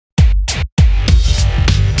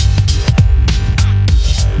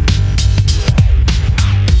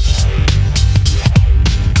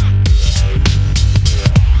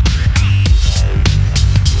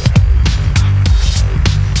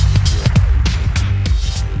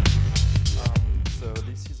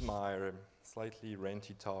slightly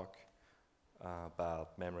ranty talk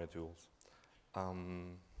about memory tools.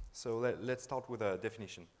 So let's start with a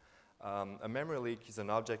definition. A memory leak is an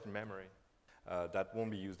object in memory that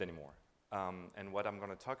won't be used anymore. And what I'm going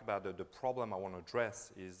to talk about, the problem I want to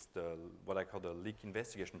address is what I call the leak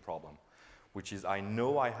investigation problem, which is I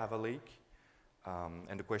know I have a leak,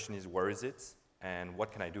 and the question is where is it, and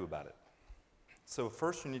what can I do about it? So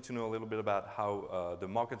first you need to know a little bit about how the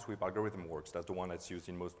market sweep algorithm works. That's the one that's used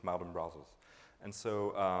in most modern browsers. And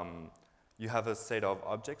so you have a set of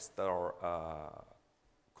objects that are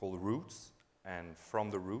called roots, and from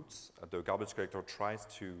the roots, the garbage collector tries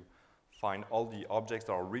to find all the objects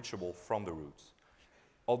that are reachable from the roots.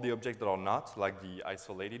 All the objects that are not, like the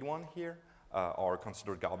isolated one here, are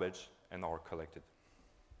considered garbage and are collected.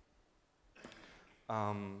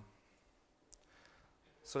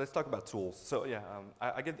 So let's talk about tools. So yeah,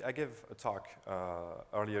 I gave a talk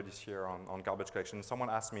earlier this year on garbage collection. Someone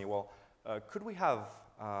asked me, well, could we have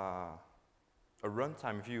a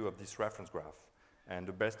runtime view of this reference graph? And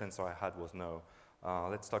the best answer I had was no.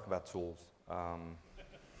 Let's talk about tools.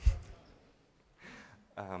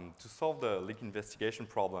 To solve the leak investigation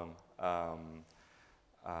problem,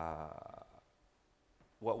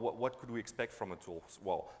 what could we expect from a tool?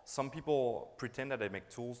 Well, some people pretend that they make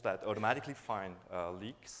tools that automatically find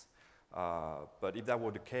leaks, but if that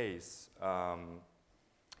were the case,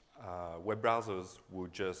 web browsers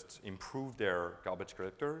would just improve their garbage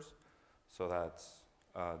collectors so that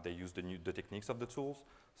they use the techniques of the tools.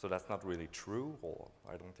 So that's not really true, or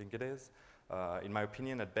I don't think it is. In my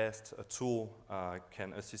opinion, at best, a tool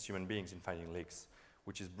can assist human beings in finding leaks,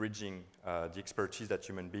 which is bridging the expertise that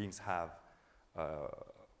human beings have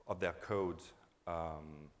of their code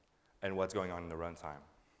and what's going on in the runtime.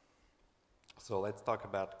 So let's talk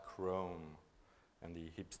about Chrome and the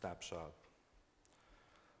heap snapshot.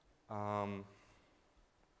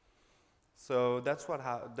 So that's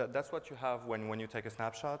what you have when you take a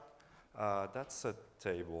snapshot. That's a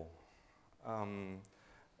table.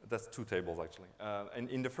 That's two tables, actually. And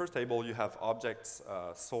in the first table, you have objects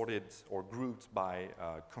sorted or grouped by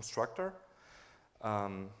constructor,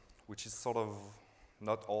 which is sort of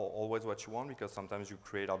not always what you want, because sometimes you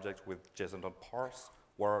create objects with JSON.parse.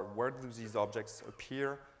 Where do these objects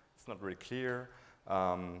appear? It's not really clear.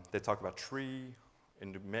 They talk about tree.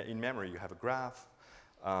 In memory, you have a graph.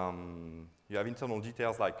 You have internal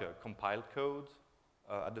details like compiled code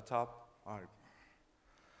at the top.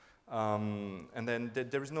 And then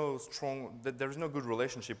there is no good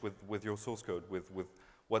relationship with your source code, with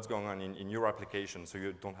what's going on in your application, so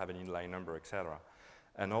you don't have an inline number, etc.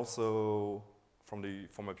 And also,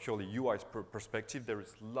 from a purely UI perspective, there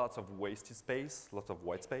is lots of wasted space, lots of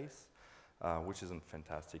white space, which isn't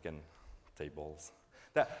fantastic, and tables.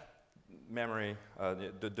 Memory,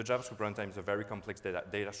 the JavaScript runtime is a very complex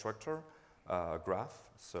data structure graph,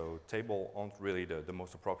 so table aren't really the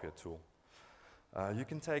most appropriate tool. You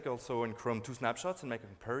can take also in Chrome 2 snapshots and make a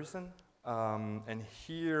comparison. And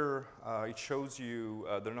here it shows you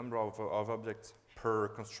the number of objects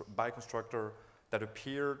by constructor that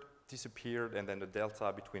appeared, disappeared, and then the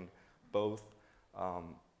delta between both.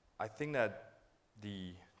 I think that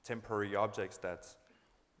the temporary objects that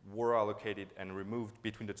were allocated and removed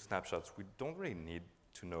between the two snapshots, we don't really need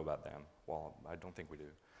to know about them. Well, I don't think we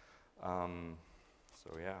do.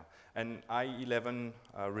 So yeah, and i11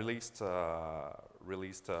 released a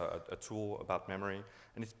tool about memory,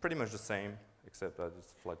 and it's pretty much the same, except that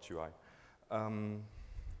it's flat UI.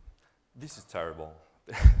 This is terrible.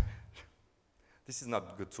 This is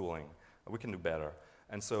not good tooling. We can do better.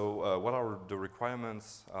 And so what are the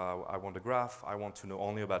requirements? I want a graph. I want to know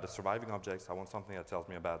only about the surviving objects. I want something that tells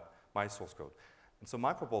me about my source code. And so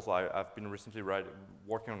my proposal, I've been recently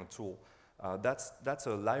working on a tool. That's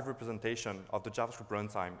a live representation of the JavaScript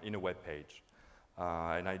runtime in a web page.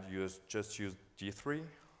 And I just used G3.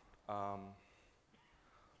 I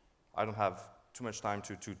don't have too much time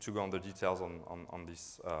to go on the details on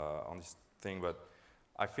this thing, but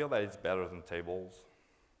I feel that it's better than tables.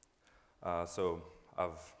 So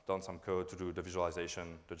I've done some code to do the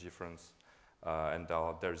visualization, the difference, and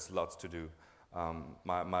there's lots to do.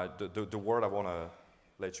 The word I want to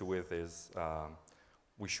let you with is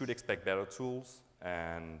we should expect better tools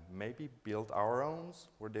and maybe build our own.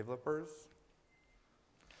 We're developers.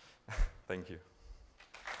 Thank you.